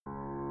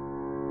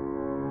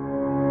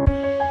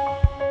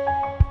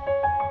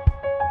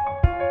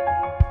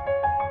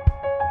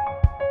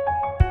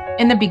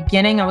In the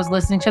beginning, I was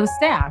listening to the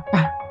staff.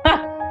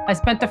 I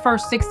spent the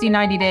first 60,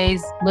 90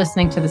 days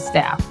listening to the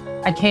staff.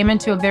 I came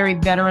into a very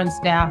veteran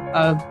staff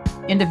of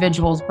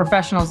individuals,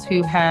 professionals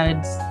who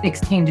had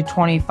 16 to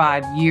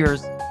 25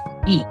 years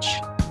each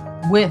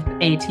with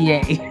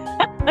ATA.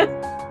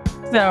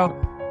 So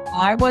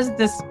I was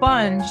the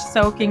sponge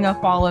soaking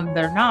up all of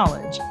their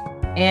knowledge.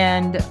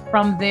 And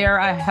from there,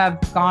 I have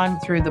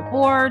gone through the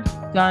board,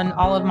 done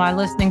all of my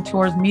listening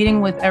tours, meeting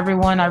with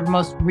everyone. I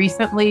most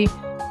recently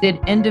did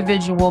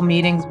individual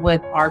meetings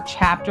with our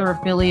chapter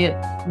affiliate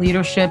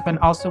leadership and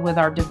also with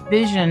our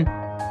division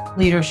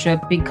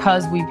leadership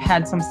because we've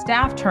had some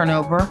staff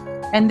turnover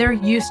and they're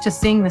used to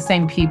seeing the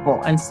same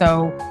people. And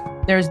so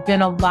there's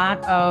been a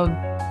lot of,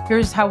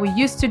 here's how we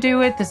used to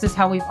do it. This is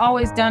how we've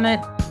always done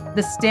it.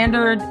 The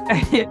standard,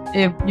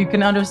 if you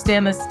can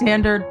understand the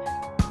standard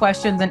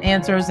questions and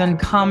answers and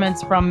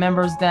comments from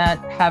members that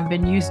have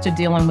been used to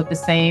dealing with the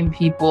same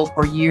people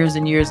for years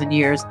and years and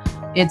years.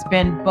 It's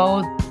been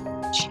both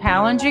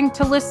challenging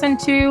to listen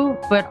to,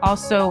 but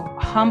also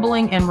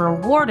humbling and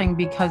rewarding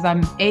because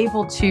I'm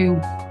able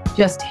to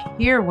just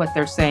hear what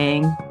they're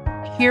saying,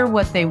 hear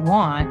what they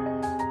want.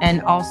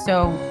 And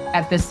also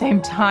at the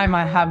same time,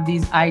 I have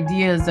these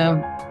ideas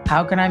of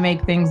how can I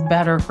make things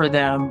better for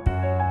them?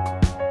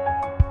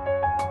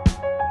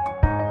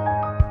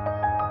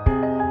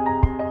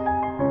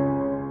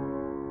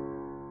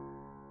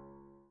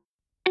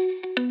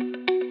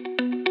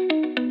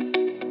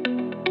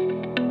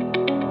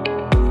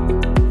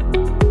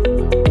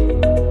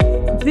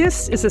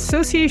 This is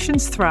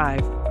Associations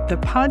Thrive, the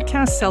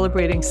podcast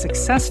celebrating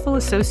successful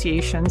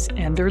associations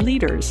and their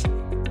leaders.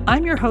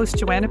 I'm your host,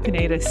 Joanna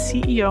Pineda,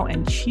 CEO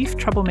and Chief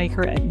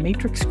Troublemaker at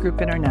Matrix Group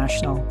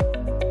International.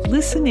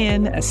 Listen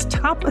in as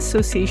top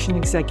association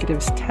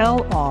executives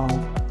tell all,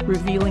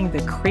 revealing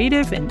the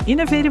creative and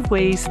innovative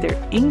ways they're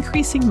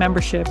increasing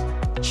membership,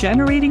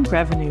 generating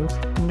revenue,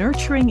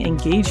 nurturing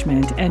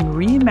engagement, and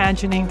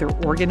reimagining their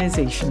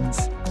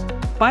organizations.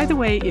 By the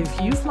way,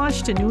 if you've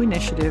launched a new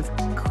initiative,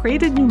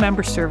 created new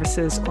member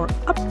services, or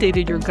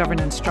updated your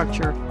governance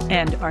structure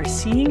and are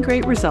seeing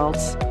great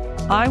results,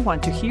 I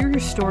want to hear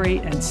your story,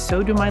 and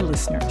so do my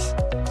listeners.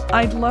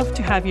 I'd love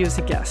to have you as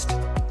a guest.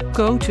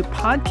 Go to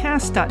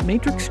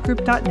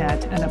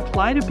podcast.matrixgroup.net and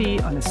apply to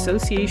be on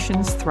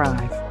Associations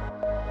Thrive.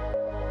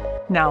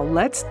 Now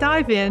let's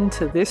dive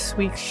into this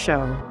week's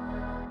show.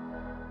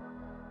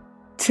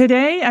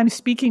 Today, I'm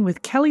speaking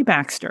with Kelli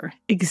Baxter,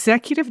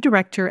 Executive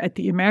Director at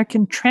the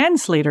American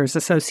Translators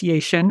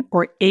Association,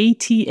 or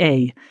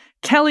ATA.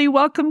 Kelli,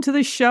 welcome to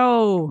the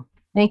show.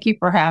 Thank you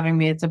for having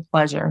me. It's a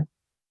pleasure.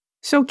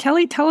 So,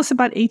 Kelli, tell us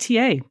about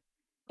ATA.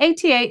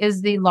 ATA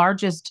is the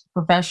largest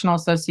professional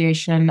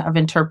association of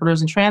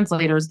interpreters and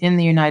translators in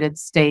the United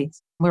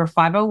States. We're a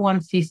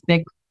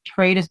 501c6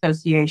 trade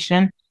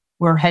association.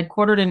 We're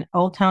headquartered in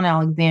Old Town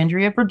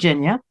Alexandria,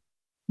 Virginia.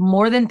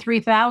 More than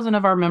 3,000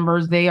 of our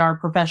members, they are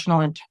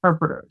professional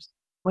interpreters.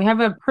 We have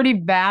a pretty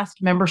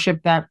vast membership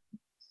that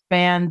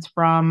spans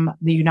from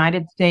the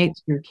United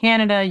States through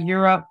Canada,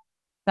 Europe,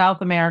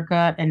 South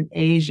America, and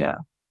Asia.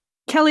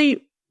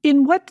 Kelli,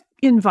 in what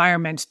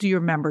environments do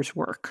your members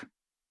work?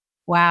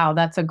 Wow,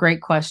 that's a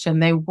great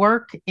question. They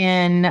work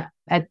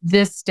at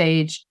this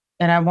stage,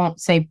 and I won't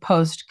say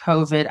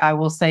post-COVID, I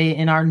will say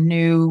in our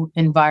new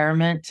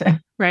environment.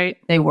 Right.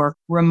 They work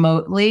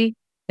remotely.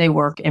 They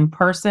work in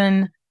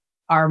person.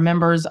 Our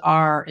members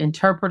are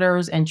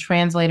interpreters and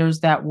translators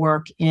that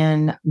work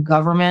in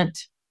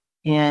government,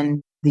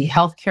 in the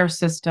healthcare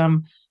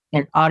system,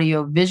 in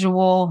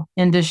audiovisual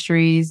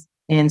industries,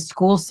 in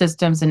school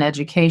systems and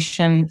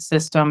education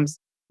systems.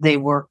 They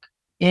work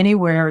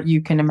anywhere you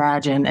can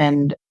imagine.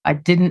 And I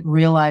didn't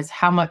realize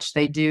how much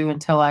they do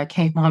until I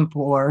came on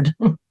board.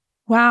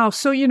 Wow.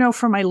 So,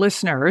 for my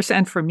listeners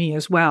and for me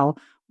as well,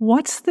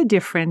 what's the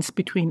difference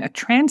between a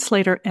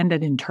translator and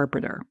an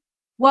interpreter?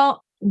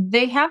 Well,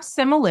 they have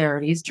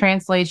similarities,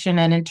 translation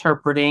and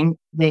interpreting.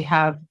 They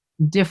have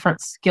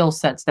different skill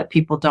sets that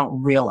people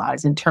don't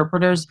realize.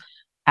 Interpreters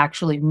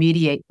actually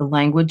mediate the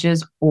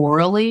languages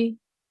orally,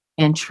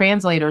 and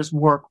translators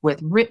work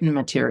with written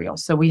material.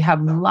 So we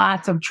have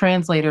lots of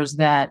translators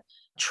that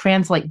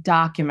translate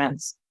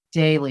documents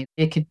daily.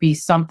 It could be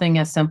something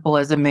as simple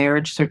as a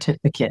marriage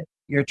certificate.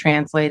 You're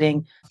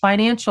translating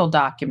financial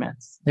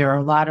documents. There are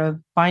a lot of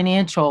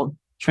financial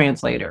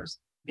translators.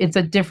 It's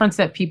a difference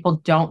that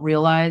people don't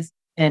realize.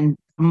 And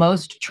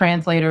most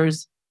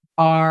translators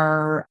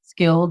are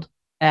skilled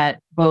at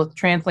both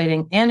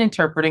translating and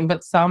interpreting,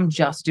 but some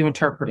just do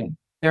interpreting.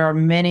 There are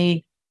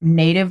many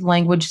native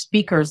language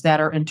speakers that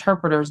are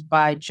interpreters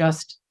by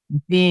just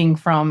being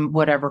from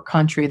whatever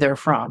country they're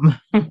from.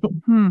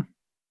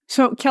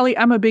 So, Kelli,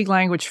 I'm a big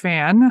language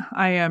fan.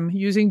 I am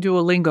using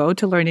Duolingo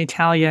to learn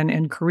Italian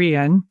and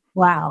Korean.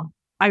 Wow.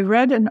 I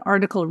read an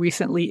article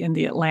recently in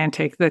The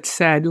Atlantic that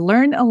said,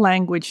 learn a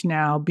language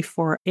now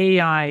before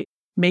AI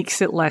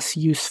makes it less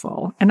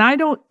useful. And I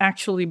don't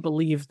actually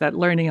believe that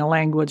learning a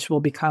language will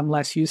become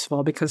less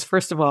useful because,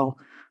 first of all,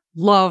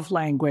 love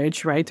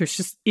language, right? There's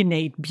just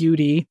innate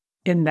beauty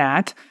in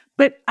that.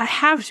 But I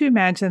have to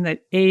imagine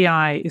that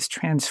AI is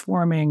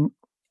transforming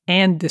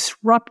and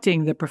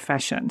disrupting the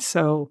profession.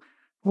 So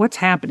what's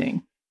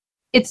happening?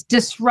 It's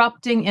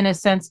disrupting in a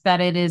sense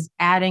that it is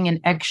adding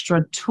an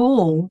extra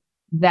tool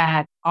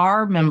that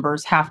our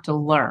members have to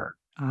learn.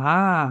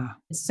 Ah,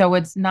 So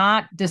it's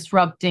not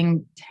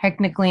disrupting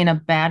technically in a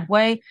bad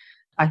way.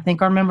 I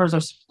think our members are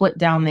split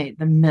down the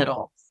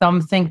middle.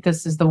 Some think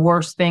this is the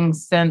worst thing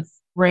since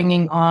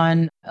bringing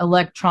on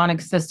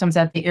electronic systems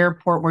at the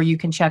airport where you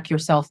can check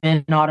yourself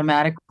in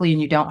automatically and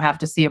you don't have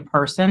to see a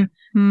person.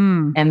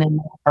 hmm, And then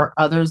there are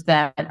others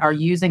that are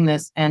using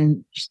this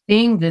and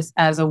seeing this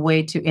as a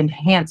way to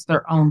enhance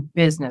their own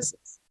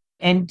businesses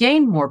and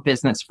gain more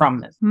business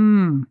from this.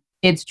 hmm.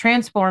 It's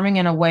transforming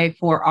in a way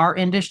for our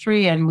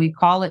industry, and we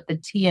call it the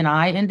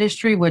T&I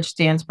industry, which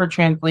stands for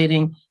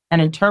translating and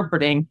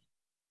interpreting.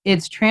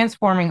 It's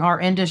transforming our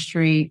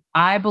industry,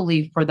 I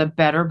believe, for the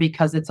better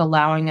because it's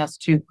allowing us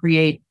to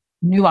create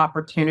new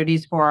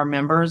opportunities for our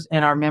members,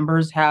 and our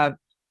members have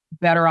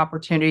better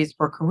opportunities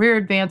for career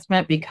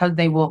advancement because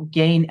they will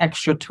gain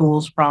extra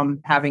tools from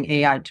having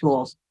AI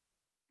tools.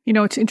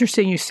 It's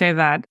interesting you say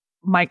that.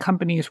 My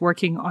company is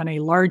working on a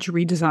large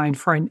redesign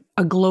for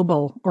a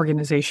global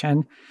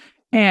organization.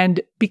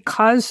 And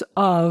because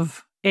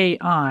of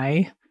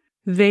AI,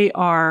 they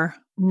are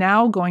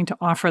now going to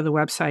offer the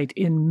website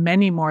in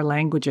many more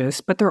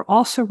languages, but they're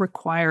also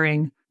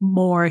requiring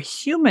more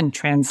human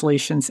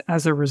translations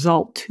as a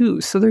result,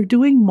 too. So they're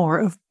doing more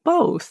of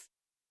both.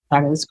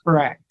 That is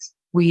correct.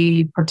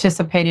 We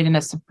participated in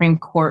a Supreme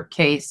Court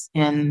case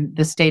in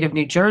the state of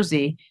New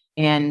Jersey,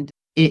 and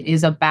it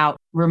is about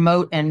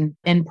remote and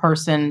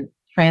in-person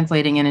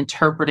translating and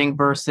interpreting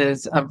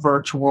versus a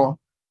virtual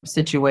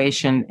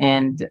situation.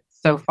 And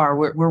so far,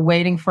 we're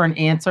waiting for an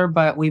answer,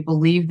 but we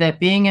believe that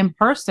being in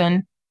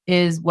person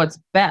is what's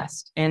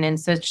best. And in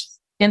such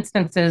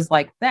instances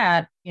like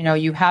that,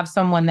 you have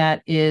someone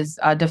that is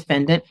a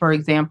defendant, for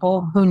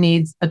example, who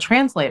needs a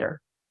translator.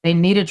 They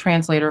need a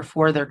translator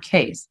for their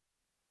case.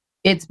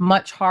 It's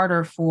much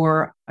harder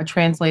for a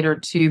translator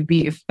to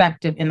be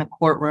effective in the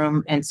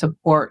courtroom and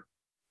support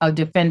a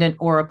defendant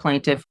or a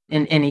plaintiff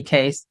in any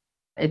case.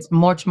 It's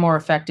much more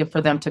effective for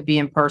them to be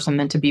in person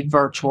than to be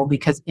virtual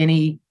because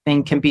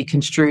anything can be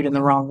construed in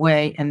the wrong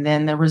way. And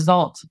then the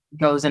result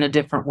goes in a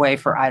different way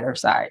for either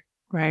side.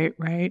 Right,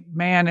 right.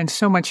 Man, and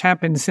so much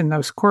happens in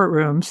those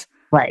courtrooms.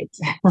 Right.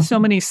 So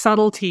many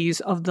subtleties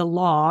of the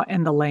law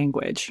and the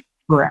language.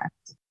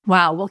 Correct.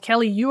 Wow. Well,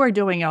 Kelli, you are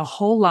doing a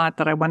whole lot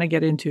that I want to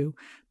get into.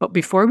 But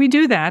before we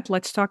do that,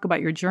 let's talk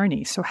about your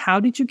journey. So how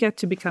did you get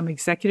to become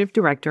executive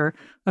director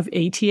of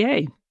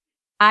ATA?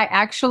 I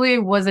actually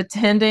was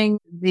attending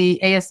the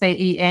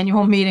ASAE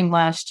annual meeting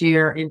last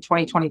year in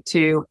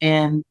 2022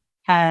 and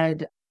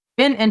had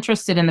been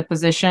interested in the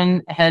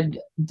position, had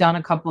done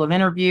a couple of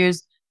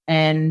interviews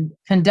and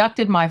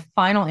conducted my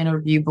final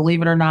interview,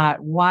 believe it or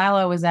not, while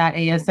I was at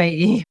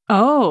ASAE.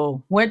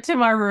 Oh, Went to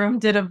my room,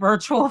 did a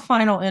virtual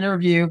final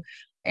interview.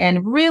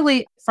 And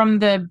really, from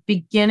the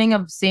beginning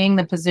of seeing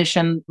the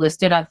position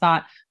listed, I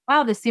thought,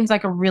 wow, this seems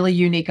like a really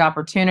unique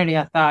opportunity.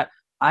 I thought,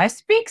 I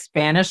speak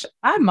Spanish.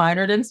 I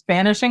minored in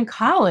Spanish in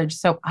college,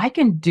 so I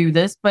can do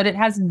this, but it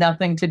has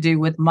nothing to do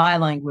with my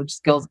language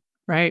skills.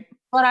 right.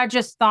 But I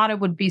just thought it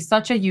would be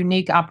such a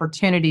unique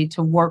opportunity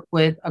to work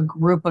with a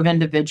group of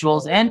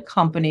individuals and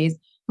companies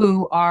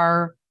who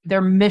are their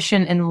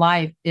mission in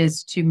life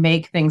is to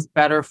make things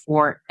better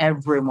for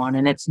everyone.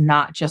 And it's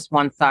not just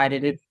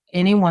one-sided. It's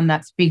anyone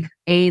that speaks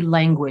a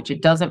language.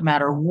 It doesn't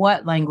matter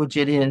what language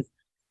it is,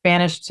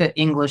 Spanish to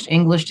English,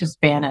 English to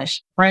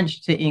Spanish,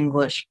 French to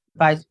English,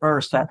 vice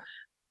versa.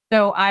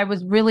 So I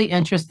was really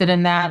interested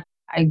in that.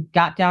 I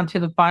got down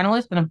to the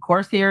finalist, and of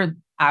course, here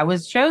I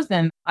was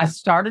chosen. I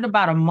started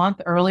about a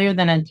month earlier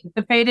than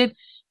anticipated.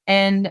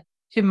 And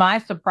to my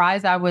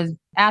surprise, I was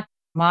at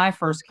my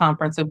first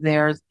conference of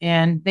theirs,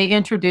 and they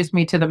introduced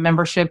me to the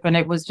membership. And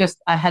it was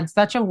just, I had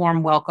such a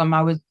warm welcome.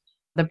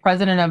 The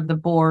president of the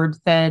board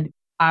said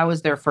I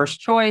was their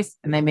first choice,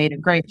 and they made a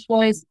great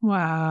choice.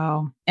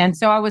 Wow. And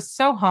so I was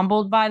so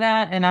humbled by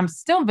that. And I'm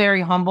still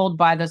very humbled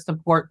by the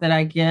support that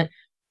I get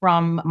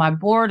from my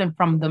board and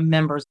from the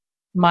members.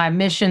 My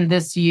mission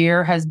this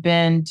year has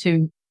been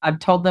I've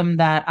told them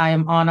that I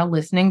am on a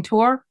listening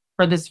tour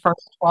for this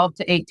first 12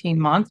 to 18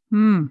 months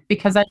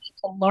because I need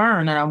to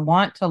learn and I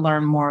want to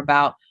learn more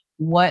about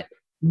what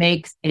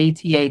makes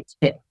ATA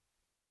tick.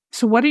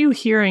 So what are you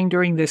hearing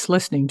during this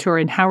listening tour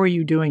and how are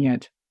you doing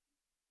it?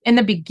 In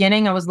the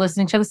beginning, I was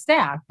listening to the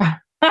staff.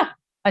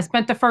 I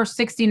spent the first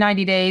 60,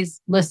 90 days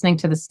listening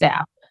to the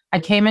staff. I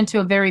came into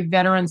a very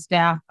veteran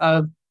staff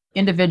of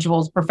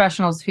individuals,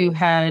 professionals who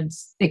had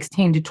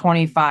 16 to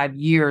 25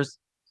 years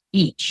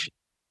each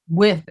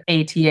with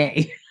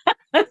ATA.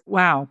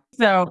 Wow.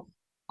 So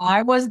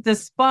I was the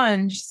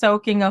sponge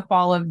soaking up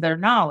all of their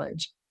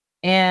knowledge.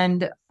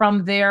 And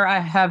from there, I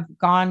have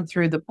gone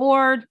through the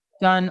board,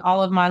 done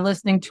all of my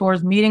listening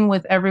tours, meeting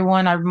with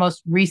everyone. I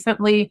most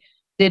recently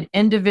did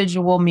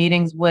individual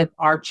meetings with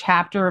our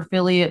chapter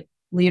affiliate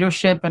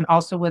leadership and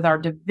also with our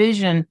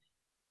division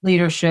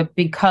leadership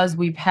because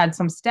we've had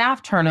some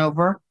staff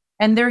turnover.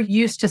 and they're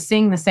used to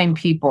seeing the same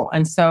people.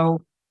 And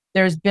so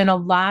there's been a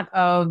lot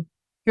of,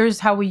 here's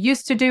how we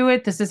used to do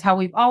it. This is how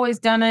we've always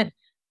done it.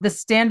 The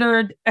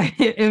standard,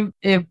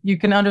 if you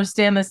can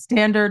understand the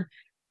standard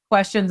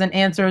questions and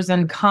answers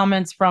and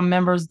comments from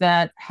members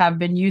that have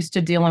been used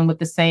to dealing with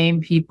the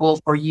same people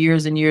for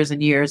years and years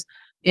and years.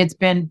 It's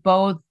been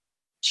both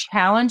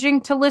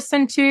challenging to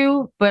listen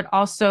to, but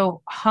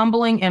also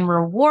humbling and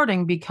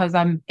rewarding because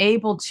I'm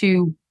able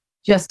to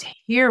just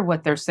hear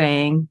what they're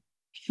saying,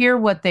 hear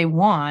what they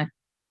want.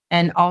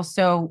 And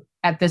also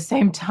at the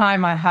same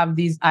time, I have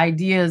these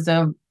ideas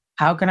of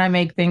how can I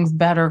make things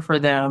better for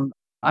them?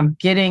 I'm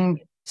getting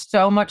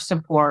so much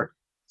support,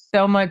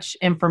 so much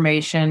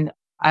information.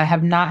 I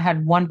have not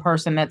had one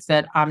person that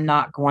said, I'm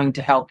not going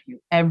to help you.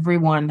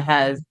 Everyone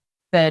has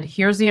said,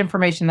 here's the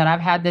information that I've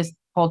had this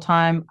whole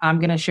time. I'm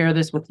going to share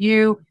this with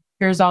you.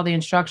 Here's all the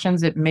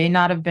instructions. It may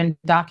not have been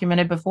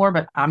documented before,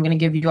 but I'm going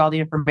to give you all the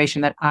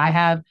information that I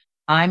have.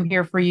 I'm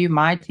here for you.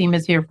 My team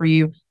is here for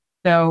you.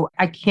 So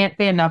I can't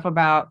say enough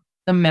about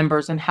the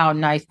members and how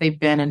nice they've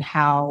been and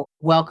how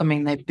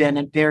welcoming they've been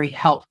and very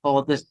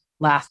helpful this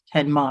last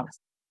 10 months.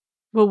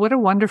 Well, what a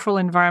wonderful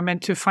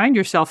environment to find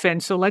yourself in.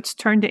 So let's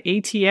turn to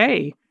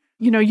ATA.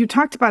 You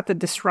talked about the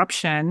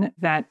disruption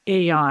that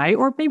AI,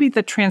 or maybe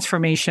the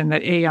transformation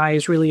that AI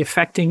is really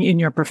affecting in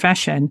your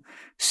profession.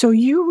 So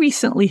you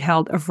recently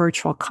held a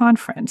virtual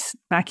conference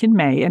back in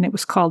May, and it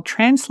was called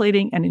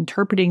Translating and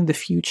Interpreting the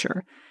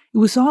Future. It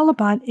was all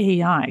about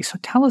AI. So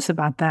tell us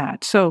about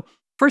that. So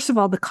first of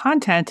all, the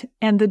content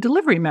and the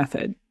delivery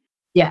method.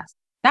 Yes,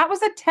 that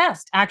was a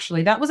test,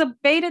 actually. That was a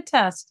beta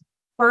test.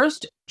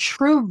 First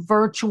true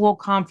virtual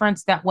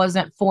conference that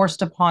wasn't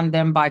forced upon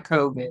them by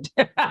COVID.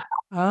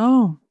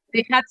 Oh.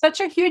 They had such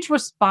a huge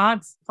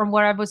response from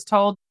what I was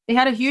told. They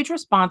had a huge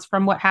response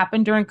from what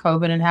happened during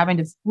COVID and having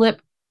to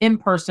flip in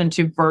person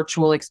to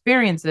virtual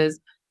experiences.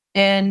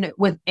 And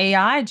with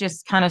AI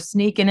just kind of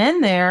sneaking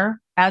in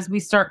there as we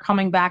start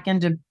coming back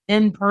into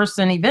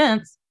in-person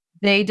events,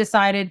 they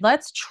decided,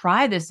 let's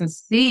try this and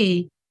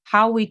see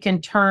how we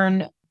can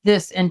turn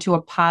this into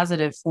a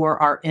positive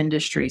for our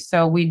industry.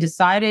 So we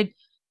decided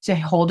to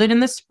hold it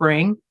in the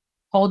spring,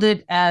 hold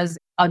it as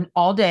an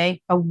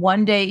all-day, a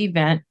one-day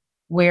event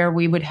where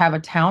we would have a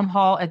town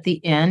hall at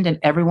the end and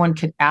everyone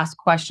could ask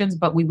questions,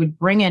 but we would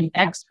bring in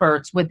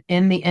experts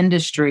within the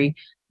industry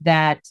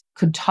that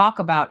could talk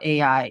about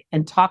AI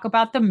and talk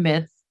about the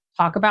myths,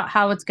 talk about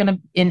how it's going to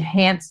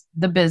enhance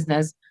the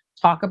business,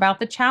 talk about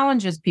the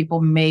challenges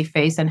people may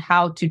face and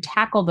how to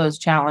tackle those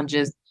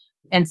challenges.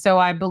 And so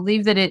I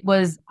believe that it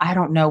was, I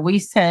don't know, we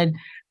said,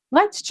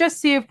 let's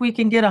just see if we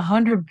can get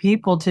 100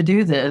 people to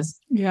do this.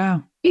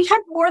 Yeah. We had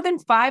more than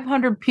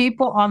 500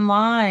 people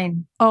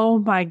online. Oh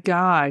my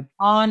God.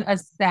 On a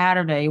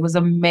Saturday. It was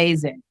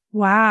amazing.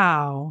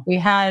 Wow. We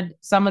had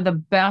some of the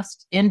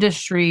best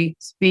industry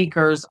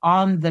speakers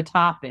on the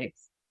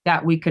topics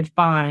that we could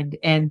find,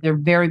 and they're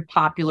very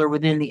popular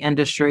within the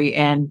industry.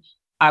 And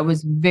I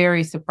was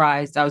very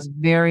surprised. I was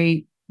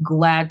very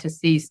glad to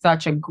see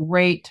such a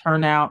great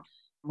turnout.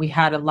 We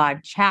had a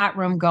live chat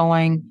room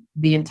going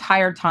the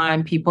entire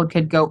time. People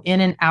could go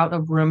in and out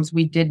of rooms.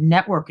 We did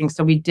networking.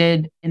 So we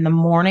did in the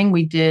morning,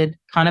 we did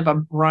kind of a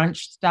brunch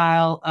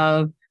style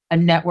of a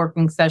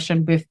networking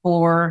session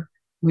before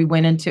we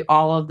went into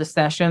all of the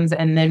sessions.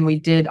 And then we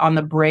did on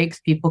the breaks,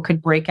 people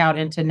could break out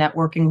into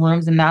networking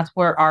rooms. And that's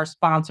where our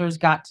sponsors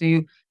got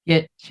to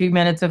get 2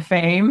 minutes of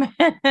fame.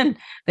 And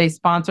they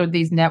sponsored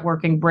these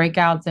networking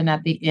breakouts. And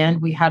at the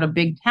end, we had a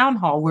big town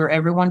hall where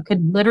everyone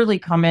could literally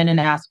come in and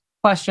ask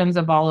questions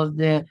of all of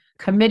the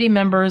committee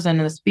members and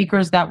the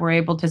speakers that were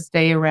able to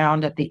stay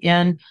around at the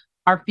end.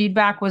 Our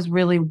feedback was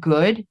really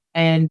good.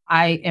 And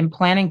I am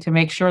planning to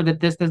make sure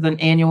that this is an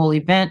annual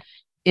event.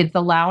 It's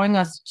allowing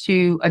us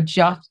to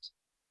adjust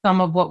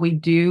some of what we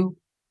do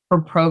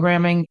for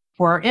programming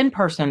for our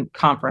in-person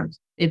conference.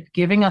 It's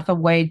giving us a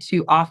way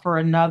to offer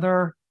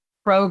another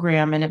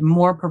program and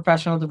more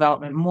professional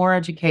development, more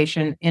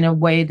education in a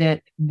way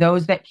that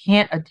those that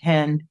can't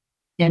attend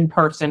in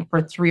person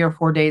for 3 or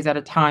 4 days at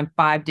a time,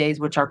 5 days,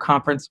 which our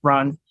conference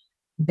runs,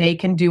 they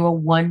can do a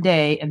one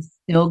day and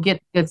still get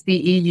the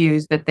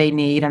CEUs that they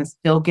need and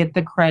still get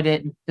the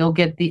credit and still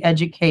get the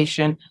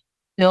education,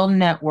 still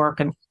network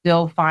and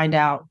still find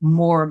out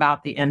more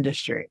about the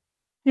industry.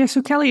 Yeah.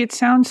 So Kelli, it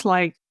sounds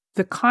like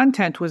the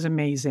content was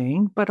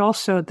amazing, but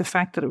also the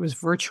fact that it was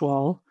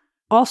virtual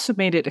also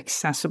made it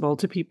accessible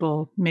to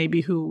people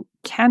maybe who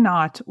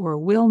cannot or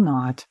will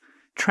not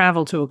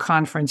travel to a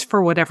conference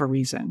for whatever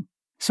reason.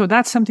 So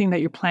that's something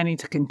that you're planning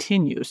to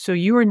continue. So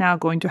you are now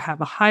going to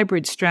have a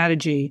hybrid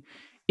strategy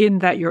in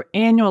that your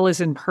annual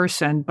is in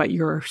person, but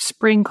your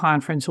spring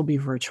conference will be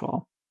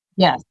virtual.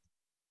 Yes.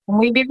 And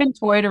we've even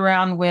toyed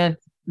around with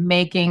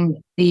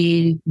making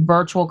the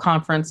virtual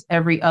conference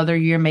every other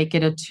year, make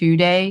it a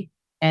 2-day,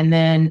 and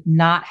then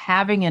not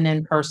having an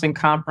in-person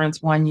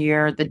conference one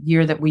year, the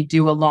year that we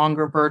do a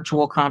longer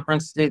virtual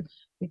conference.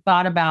 We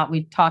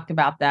talked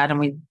about that, and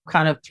we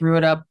kind of threw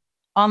it up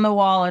on the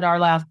wall at our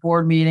last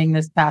board meeting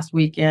this past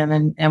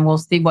weekend, and we'll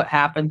see what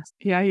happens.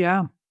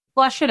 Yeah.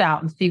 flesh it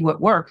out and see what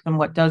works and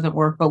what doesn't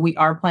work. But we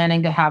are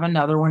planning to have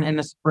another one in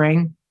the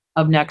spring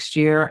of next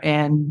year.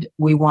 And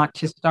we want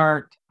to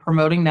start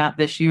promoting that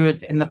this year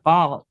in the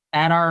fall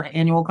at our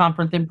annual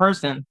conference in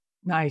person.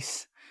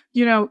 Nice.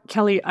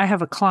 Kelli, I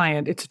have a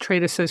client. It's a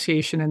trade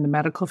association in the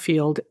medical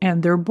field,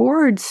 and their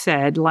board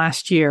said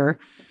last year,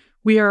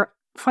 we are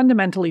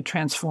fundamentally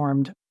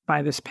transformed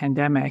by this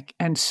pandemic.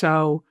 And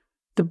so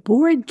the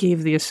board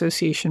gave the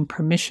association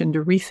permission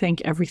to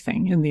rethink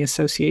everything in the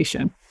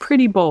association.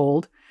 Pretty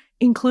bold,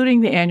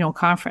 including the annual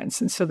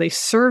conference. And so they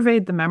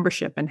surveyed the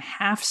membership, and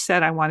half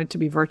said I want it to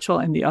be virtual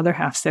and the other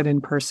half said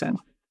in person.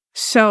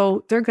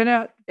 So they're going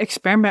to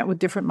experiment with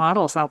different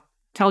models. I'll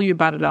tell you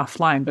about it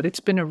offline, but it's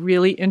been a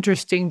really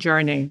interesting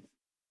journey.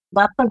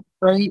 That's a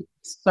great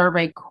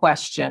survey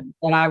question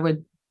that I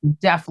would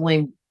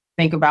definitely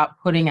think about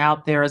putting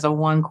out there as a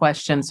one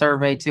question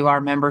survey to our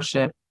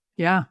membership.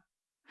 Yeah.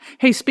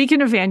 Hey,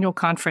 speaking of annual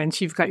conference,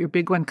 you've got your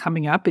big one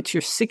coming up. It's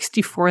your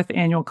 64th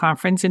annual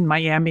conference in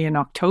Miami in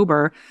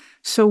October.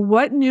 So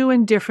what new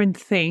and different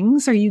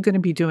things are you going to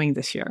be doing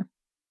this year?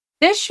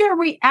 This year,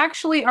 we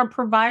actually are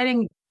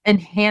providing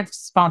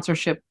enhanced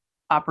sponsorship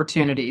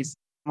opportunities.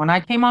 When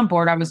I came on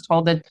board, I was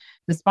told that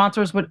the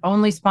sponsors would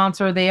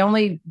they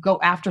only go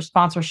after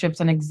sponsorships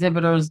and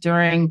exhibitors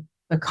during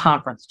the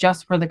conference,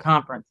 just for the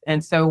conference.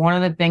 And so one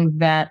of the things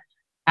that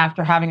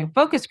after having a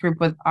focus group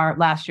with our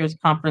last year's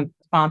conference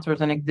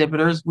sponsors and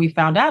exhibitors, we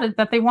found out is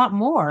that they want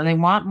more. They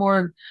want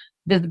more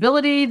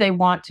visibility. They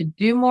want to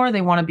do more.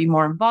 They want to be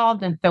more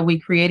involved. And so we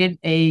created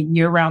a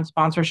year-round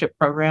sponsorship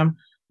program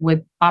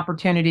with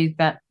opportunities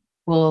that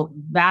will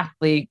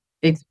vastly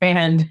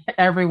expand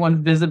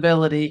everyone's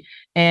visibility.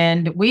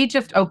 And we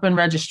just opened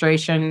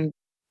registration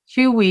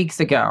 2 weeks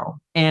ago,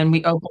 and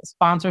we opened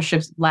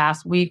sponsorships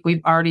last week.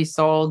 We've already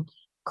sold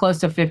close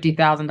to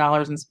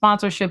 $50,000 in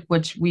sponsorship,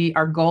 which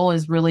our goal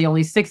is really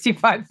only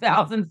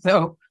 65,000.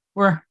 So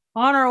we're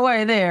on our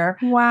way there.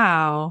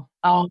 Wow.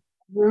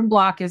 Room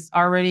block is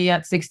already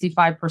at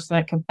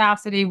 65%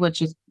 capacity,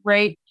 which is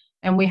great.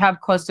 And we have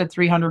close to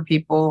 300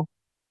 people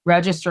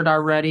registered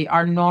already.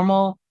 Our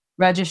normal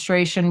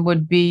registration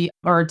would be,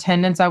 or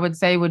attendance, I would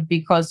say, would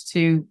be close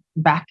to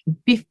back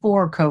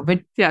before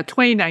COVID. Yeah,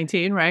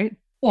 2019, right?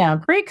 Yeah,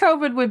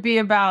 pre-COVID would be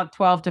about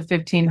 12 to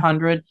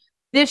 1,500.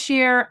 This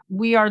year,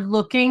 we are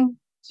looking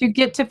to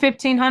get to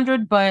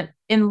 1,500, but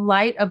in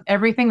light of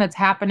everything that's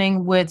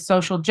happening with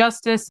social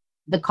justice,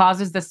 the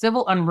causes, the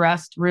civil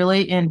unrest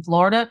really in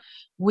Florida,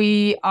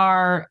 we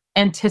are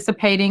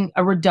anticipating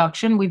a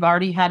reduction. We've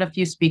already had a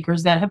few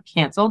speakers that have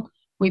canceled.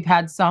 We've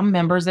had some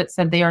members that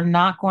said they are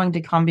not going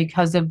to come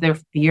because of their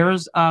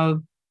fears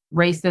of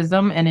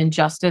racism and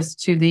injustice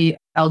to the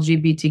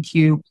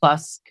LGBTQ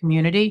plus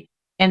community.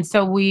 And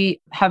so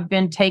we have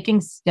been taking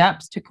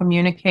steps to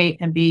communicate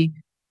and be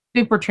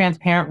super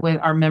transparent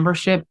with our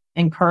membership,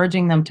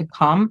 encouraging them to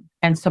come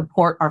and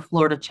support our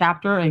Florida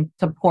chapter and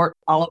support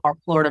all of our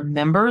Florida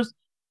members.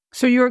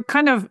 So you're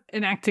kind of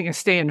enacting a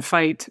stay and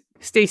fight,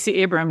 Stacey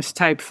Abrams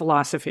type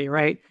philosophy,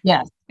 right?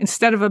 Yes.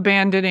 Instead of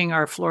abandoning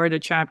our Florida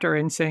chapter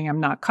and saying, I'm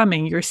not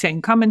coming, you're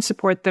saying, come and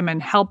support them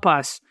and help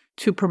us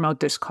to promote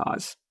this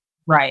cause.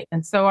 Right.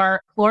 And so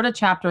our Florida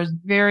chapter is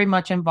very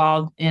much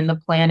involved in the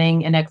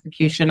planning and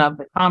execution of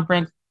the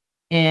conference,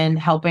 in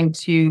helping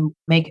to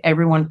make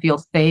everyone feel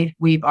safe.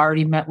 We've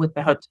already met with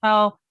the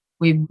hotel.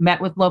 We've met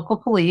with local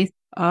police.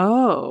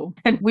 Oh.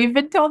 And we've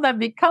been told that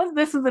because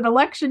this is an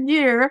election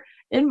year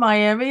in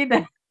Miami,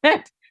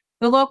 that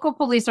the local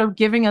police are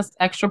giving us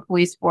extra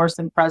police force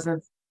and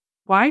presence.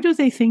 Why do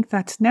they think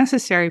that's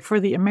necessary for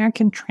the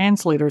American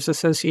Translators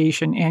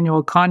Association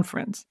annual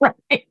conference?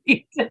 Right.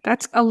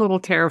 That's a little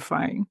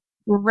terrifying.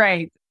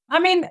 Right. I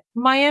mean,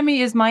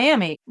 Miami is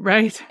Miami.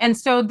 Right. And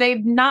so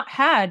they've not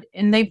had,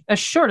 and they've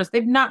assured us,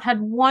 they've not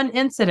had one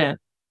incident.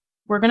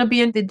 We're going to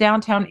be in the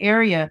downtown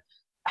area.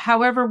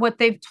 However, what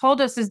they've told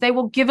us is they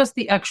will give us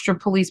the extra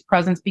police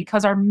presence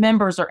because our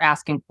members are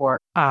asking for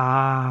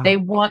it. They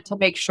want to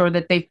make sure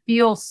that they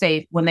feel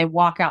safe when they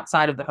walk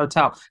outside of the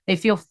hotel. They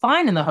feel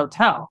fine in the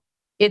hotel.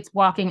 It's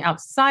walking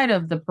outside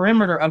of the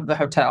perimeter of the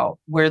hotel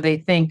where they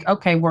think,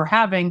 okay, we're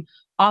having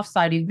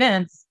offsite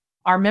events.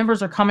 Our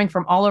members are coming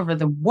from all over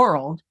the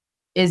world.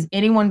 Is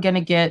anyone going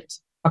to get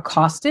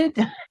accosted?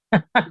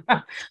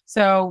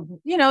 So,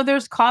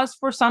 there's cause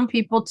for some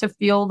people to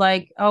feel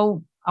like,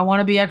 oh, I want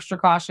to be extra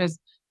cautious.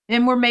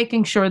 And we're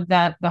making sure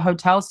that the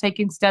hotel's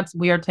taking steps.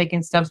 We are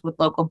taking steps with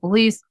local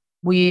police.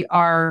 We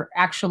are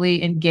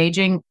actually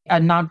engaging a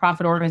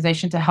nonprofit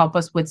organization to help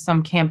us with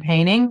some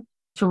campaigning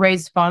to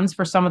raise funds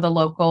for some of the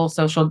local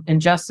social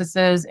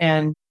injustices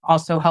and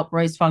also help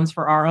raise funds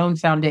for our own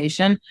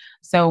foundation.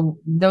 So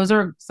those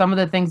are some of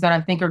the things that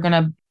I think are going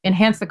to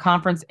enhance the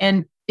conference.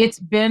 And it's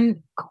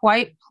been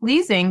quite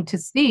pleasing to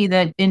see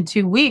that in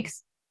 2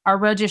 weeks, our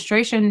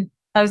registration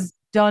has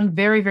done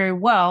very, very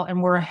well.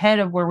 And we're ahead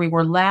of where we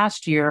were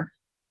last year,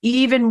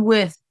 even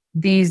with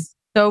these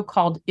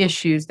so-called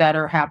issues that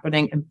are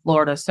happening in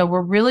Florida. So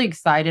we're really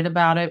excited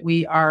about it.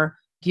 We are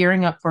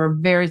gearing up for a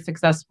very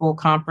successful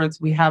conference.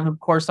 We have, of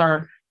course,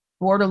 our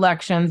board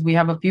elections. We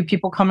have a few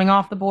people coming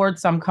off the board,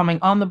 some coming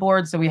on the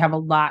board. So we have a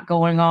lot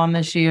going on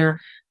this year.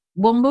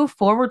 We'll move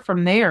forward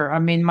from there. I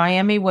mean,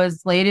 Miami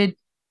was slated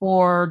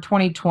for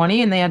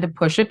 2020 and they had to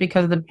push it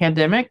because of the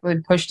pandemic. They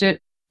pushed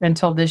it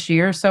until this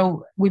year.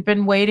 So we've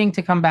been waiting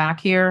to come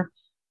back here.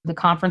 The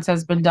conference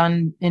has been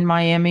done in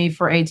Miami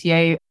for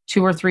ATA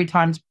 2 or 3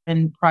 times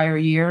in prior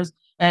years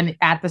and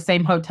at the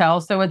same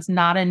hotel. So it's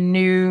not a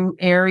new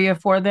area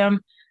for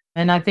them.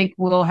 And I think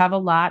we'll have a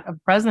lot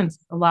of presence,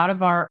 a lot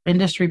of our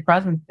industry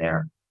presence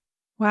there.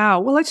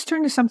 Wow. Well, let's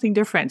turn to something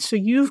different. So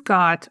you've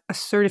got a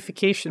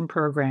certification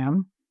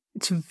program.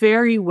 It's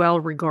very well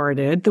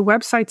regarded. The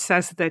website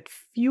says that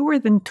fewer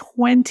than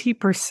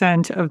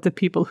 20% of the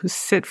people who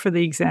sit for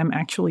the exam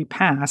actually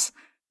pass.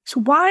 So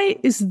why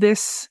is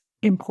this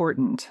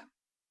important?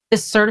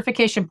 This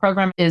certification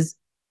program is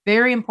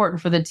very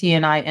important for the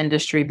T&I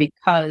industry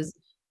because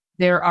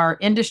there are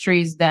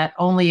industries that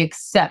only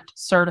accept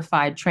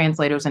certified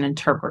translators and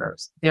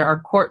interpreters. There are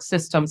court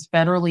systems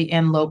federally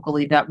and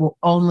locally that will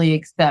only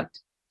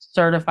accept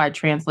certified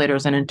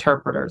translators and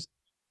interpreters.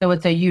 So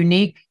it's a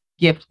unique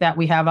gift that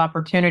we have,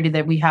 opportunity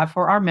that we have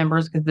for our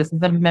members, because this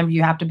is a member,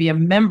 you have to be a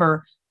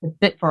member to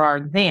sit for our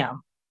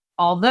exam.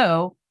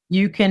 Although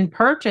you can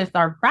purchase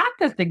our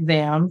practice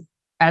exams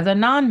as a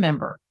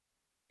non-member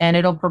and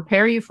it'll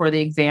prepare you for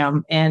the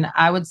exam. And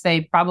I would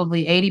say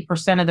probably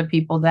 80% of the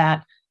people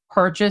that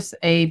purchase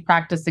a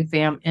practice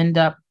exam end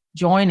up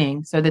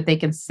joining so that they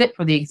can sit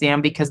for the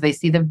exam because they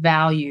see the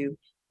value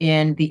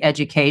in the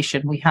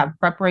education. We have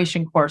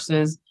preparation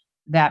courses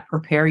that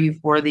prepare you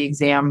for the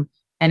exam,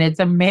 and it's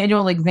a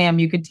manual exam.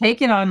 You could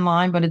take it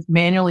online, but it's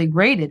manually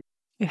graded.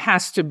 It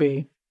has to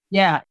be.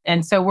 Yeah.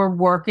 And so we're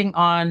working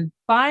on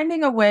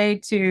finding a way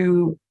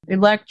to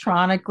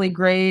electronically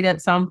grade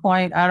at some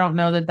point. I don't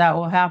know that that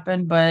will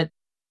happen, but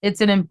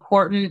it's an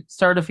important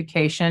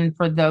certification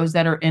for those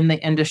that are in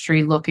the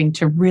industry looking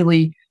to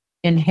really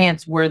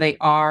enhance where they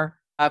are.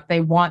 If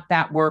they want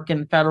that work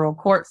in federal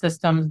court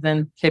systems,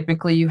 then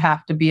typically you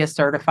have to be a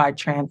certified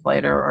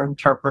translator or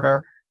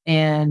interpreter.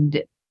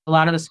 And a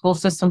lot of the school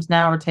systems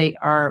now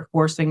are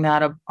forcing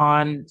that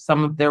upon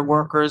some of their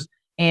workers,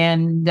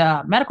 and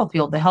medical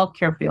field, the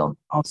healthcare field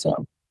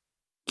also.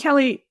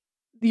 Kelli,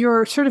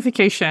 your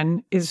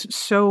certification is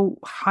so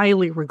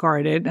highly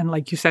regarded. And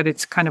like you said,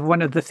 it's kind of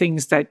one of the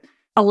things that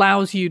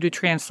allows you to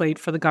translate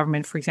for the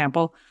government, for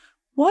example.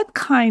 What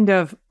kind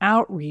of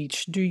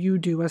outreach do you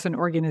do as an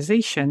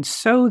organization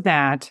so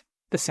that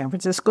the San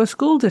Francisco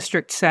School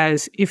District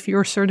says, if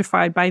you're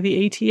certified by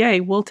the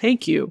ATA, we'll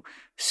take you,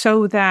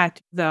 so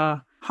that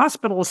the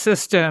hospital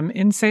system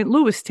in St.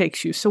 Louis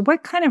takes you? So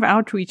what kind of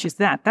outreach is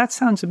that? That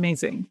sounds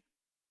amazing.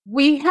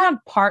 We have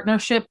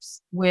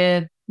partnerships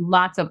with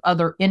lots of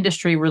other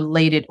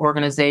industry-related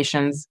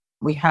organizations.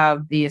 We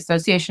have the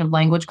Association of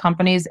Language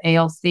Companies,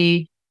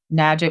 ALC,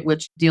 NAGIT,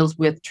 which deals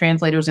with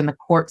translators in the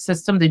court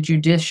system, the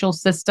judicial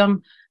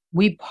system.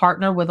 We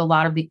partner with a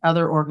lot of the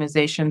other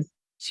organizations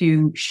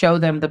to show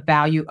them the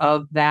value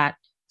of that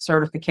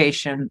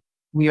certification.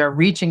 We are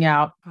reaching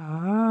out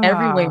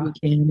every way we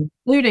can,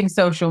 including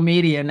social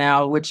media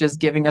now, which is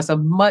giving us a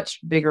much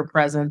bigger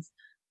presence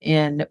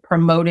in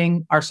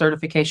promoting our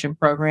certification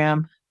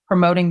program,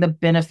 promoting the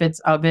benefits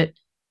of it,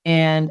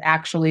 and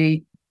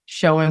actually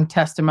showing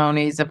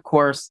testimonies, of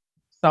course,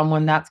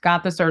 someone that's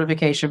got the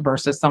certification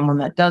versus someone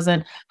that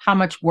doesn't, how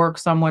much work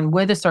someone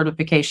with a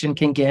certification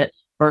can get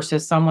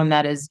versus someone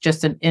that is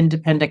just an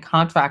independent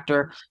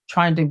contractor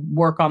trying to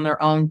work on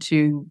their own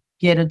to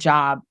get a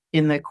job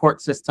in the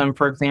court system,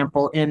 for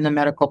example, in the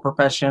medical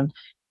profession,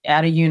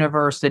 at a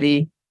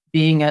university,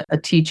 being a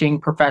teaching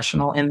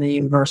professional in the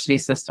university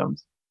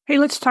systems. Hey,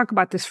 let's talk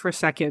about this for a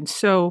second.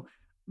 So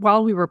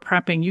while we were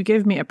prepping, you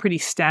gave me a pretty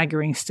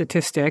staggering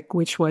statistic,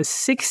 which was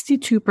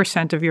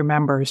 62% of your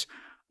members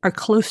are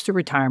close to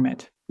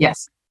retirement.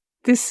 Yes.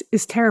 This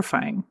is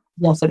terrifying.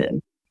 Yes, it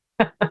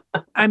is.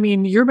 I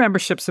mean, your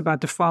membership's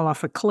about to fall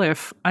off a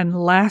cliff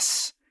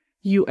unless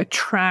you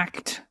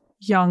attract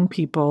young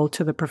people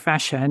to the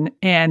profession.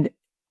 And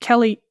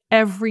Kelli,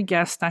 every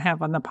guest I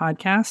have on the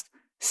podcast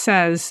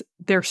says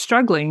they're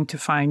struggling to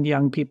find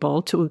young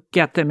people to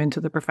get them into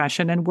the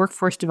profession, and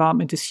workforce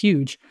development is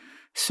huge.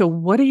 So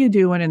what are you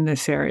doing in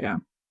this area?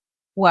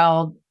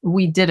 Well,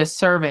 we did a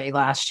survey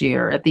last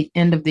year. At the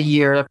end of the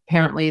year,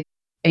 apparently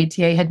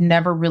ATA had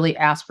never really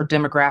asked for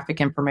demographic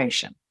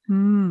information. The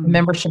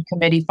membership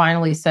committee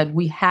finally said,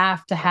 we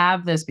have to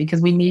have this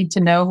because we need to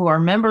know who our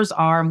members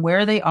are and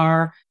where they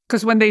are.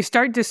 Because when they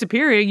start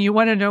disappearing, you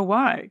want to know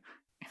why.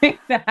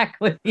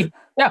 Exactly.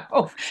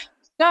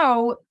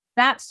 So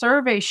that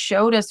survey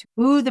showed us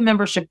who the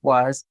membership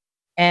was.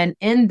 And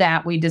in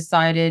that, we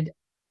decided,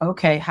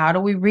 okay, how do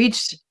we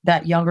reach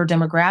that younger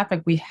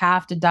demographic? We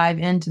have to dive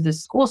into the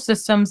school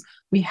systems.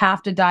 We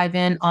have to dive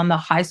in on the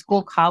high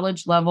school,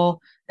 college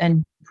level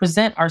and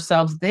present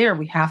ourselves there.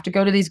 We have to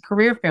go to these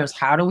career fairs.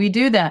 How do we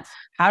do that?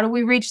 How do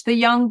we reach the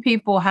young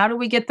people? How do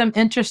we get them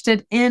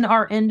interested in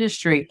our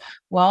industry?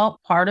 Well,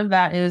 part of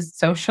that is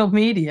social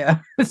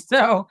media.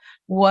 So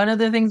one of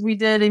the things we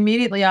did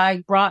immediately,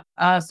 I brought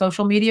a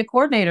social media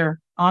coordinator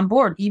on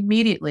board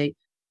immediately.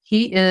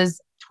 He is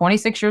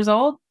 26 years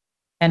old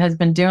and has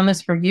been doing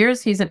this for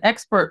years. He's an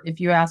expert, if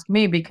you ask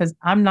me, because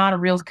I'm not a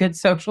real good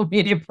social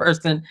media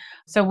person.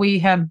 So we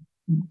have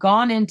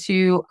gone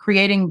into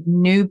creating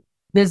new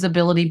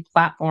visibility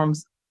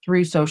platforms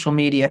through social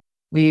media.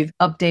 We've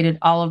updated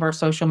all of our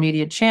social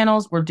media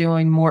channels. We're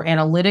doing more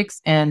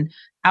analytics and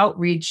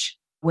outreach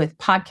with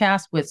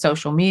podcasts, with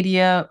social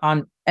media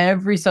on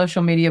every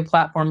social media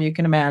platform you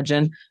can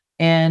imagine.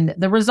 And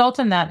the result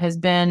in that has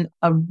been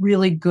a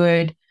really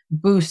good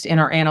boost in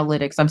our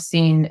analytics. I've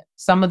seen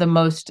some of the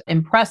most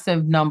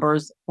impressive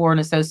numbers for an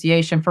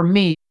association. For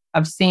me,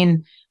 I've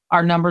seen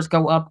our numbers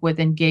go up with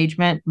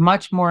engagement,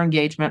 much more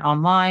engagement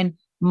online,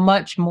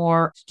 much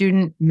more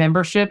student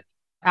membership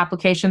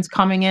applications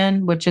coming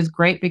in, which is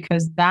great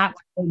because that's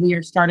where we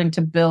are starting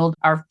to build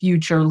our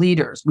future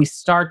leaders. We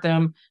start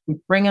them, we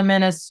bring them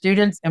in as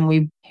students, and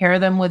we pair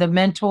them with a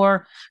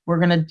mentor. We're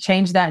going to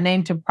change that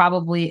name to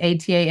probably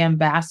ATA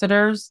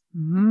ambassadors.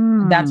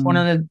 That's one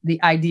of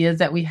the ideas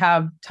that we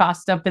have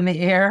tossed up in the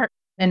air,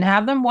 and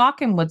have them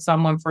walking with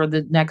someone for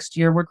the next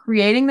year. We're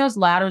creating those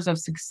ladders of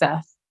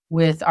success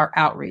with our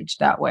outreach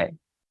that way.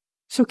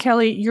 So,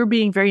 Kelli, you're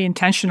being very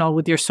intentional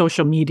with your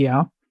social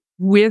media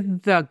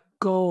with the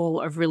goal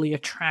of really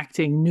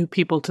attracting new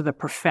people to the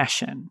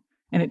profession.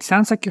 And it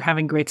sounds like you're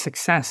having great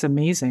success.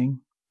 Amazing.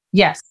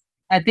 Yes.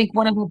 I think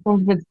one of the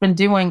things it's been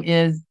doing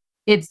is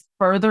it's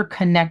further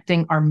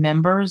connecting our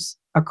members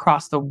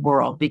across the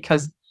world,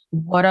 because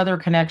what other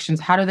connections,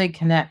 how do they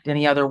connect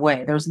any other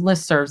way? There's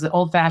listservs, the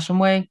old fashioned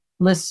way,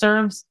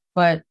 listservs,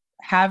 but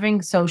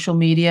having social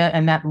media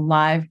and that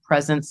live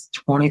presence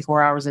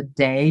 24 hours a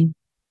day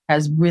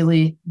has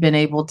really been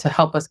able to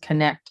help us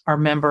connect our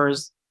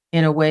members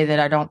in a way that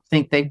I don't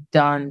think they've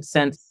done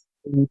since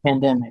the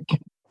pandemic.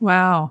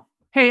 Wow.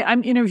 Hey,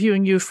 I'm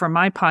interviewing you for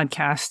my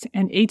podcast,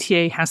 and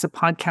ATA has a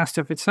podcast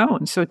of its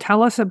own. So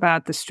tell us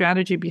about the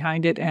strategy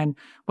behind it and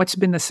what's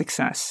been the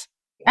success.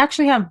 We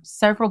actually have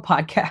several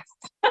podcasts.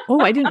 Oh,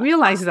 I didn't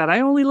realize that.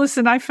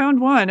 I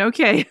found one.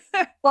 Okay.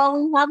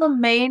 Well, we have a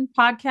main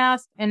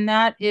podcast, and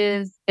that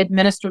is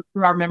administered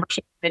through our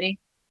membership committee,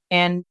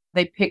 and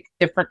they pick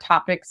different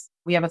topics.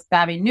 We have a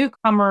Savvy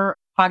Newcomer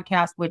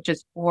podcast, which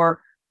is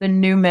for the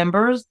new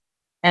members,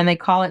 and they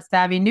call it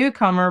Savvy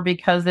Newcomer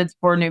because it's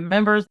for new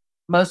members.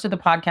 Most of the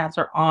podcasts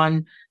are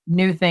on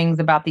new things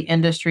about the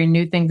industry,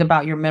 new things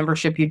about your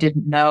membership you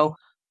didn't know.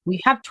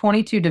 We have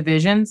 22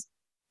 divisions,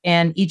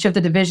 and each of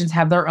the divisions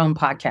have their own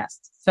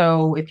podcasts.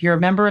 So if you're a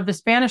member of the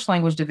Spanish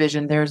language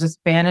division, there's a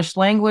Spanish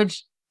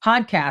language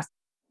podcast.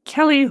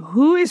 Kelli,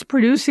 who is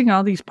producing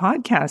all these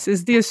podcasts?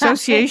 Is the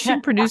association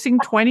producing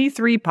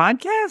 23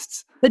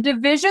 podcasts? The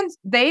divisions,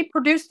 they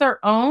produce their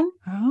own.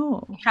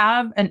 Oh. We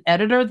have an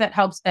editor that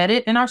helps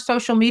edit, and our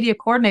social media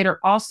coordinator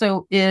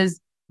also is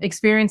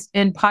experienced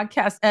in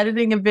podcast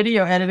editing and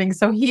video editing.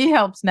 So he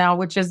helps now,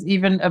 which is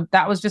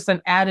that was just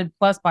an added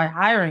plus by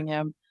hiring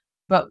him.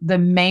 But the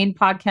main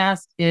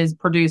podcast is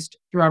produced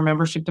through our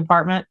membership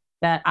department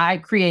that I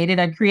created.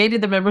 I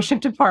created the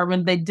membership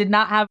department. They did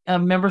not have a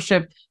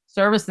membership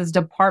services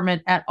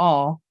department at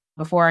all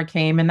before I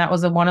came. And that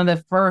was one of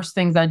the first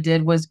things I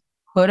did was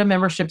put a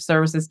membership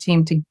services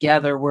team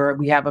together where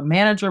we have a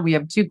manager, we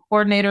have 2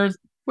 coordinators.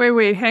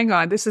 Wait, hang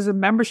on. This is a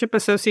membership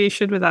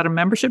association without a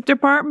membership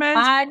department?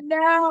 I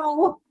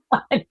know.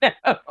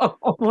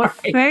 Well,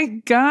 right.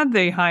 Thank God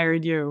they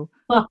hired you.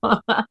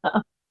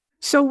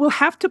 So we'll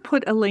have to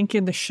put a link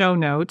in the show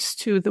notes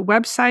to the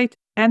website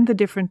and the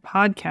different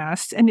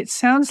podcasts. And it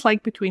sounds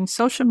like between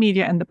social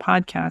media and the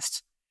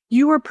podcasts,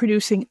 you are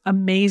producing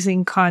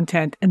amazing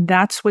content. And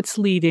that's what's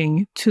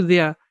leading to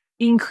the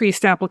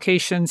increased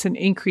applications and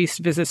increased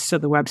visits to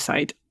the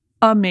website.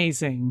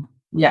 Amazing.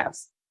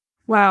 Yes.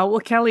 Wow.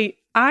 Well, Kelli,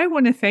 I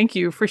want to thank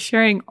you for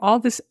sharing all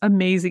this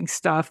amazing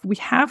stuff. We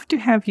have to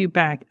have you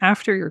back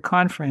after your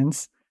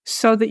conference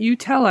so that you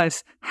tell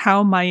us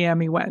how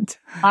Miami went.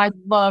 I'd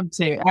love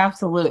to.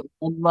 Absolutely.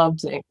 I'd love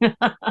to.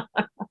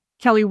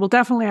 Kelli, we'll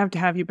definitely have to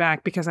have you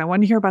back because I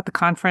want to hear about the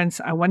conference.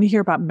 I want to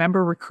hear about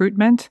member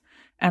recruitment,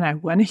 and I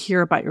want to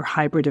hear about your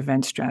hybrid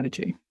event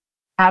strategy.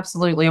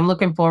 Absolutely. I'm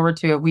looking forward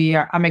to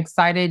it. I'm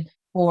excited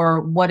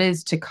for what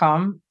is to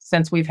come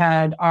since we've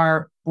had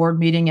our board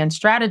meeting and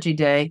strategy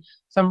day.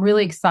 So I'm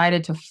really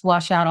excited to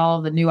flush out all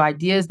of the new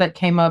ideas that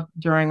came up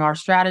during our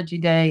strategy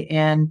day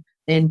and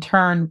in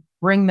turn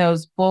bring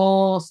those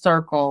full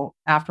circle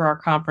after our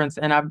conference.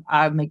 And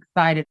I'm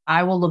excited.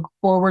 I will look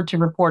forward to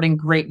reporting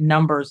great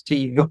numbers to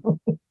you.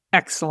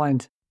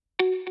 Excellent.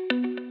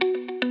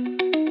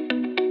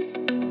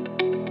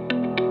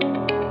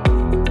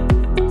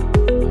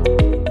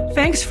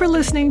 Thanks for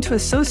listening to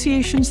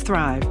Associations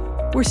Thrive.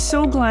 We're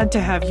so glad to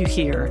have you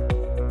here.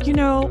 You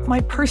know,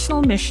 my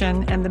personal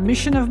mission and the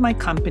mission of my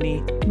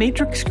company,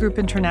 Matrix Group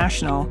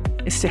International,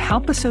 is to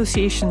help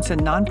associations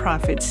and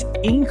nonprofits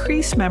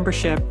increase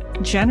membership,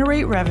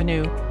 generate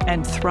revenue,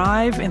 and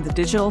thrive in the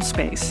digital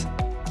space.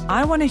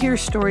 I want to hear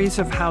stories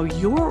of how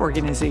your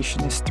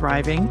organization is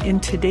thriving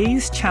in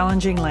today's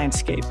challenging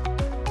landscape.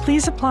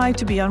 Please apply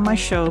to be on my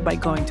show by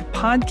going to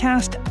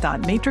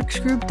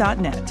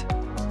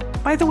podcast.matrixgroup.net.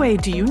 By the way,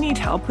 do you need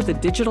help with a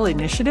digital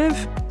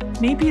initiative?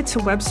 Maybe it's a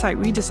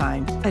website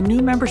redesign, a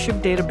new membership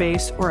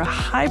database, or a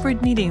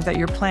hybrid meeting that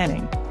you're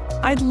planning.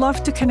 I'd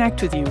love to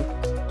connect with you.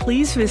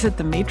 Please visit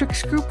the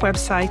Matrix Group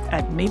website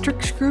at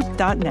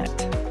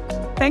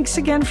matrixgroup.net. Thanks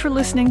again for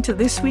listening to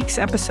this week's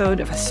episode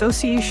of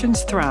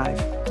Associations Thrive.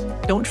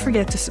 Don't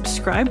forget to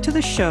subscribe to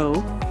the show,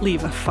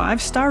 leave a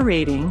 5-star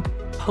rating,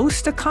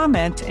 post a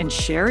comment, and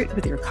share it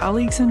with your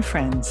colleagues and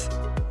friends.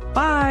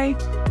 Bye!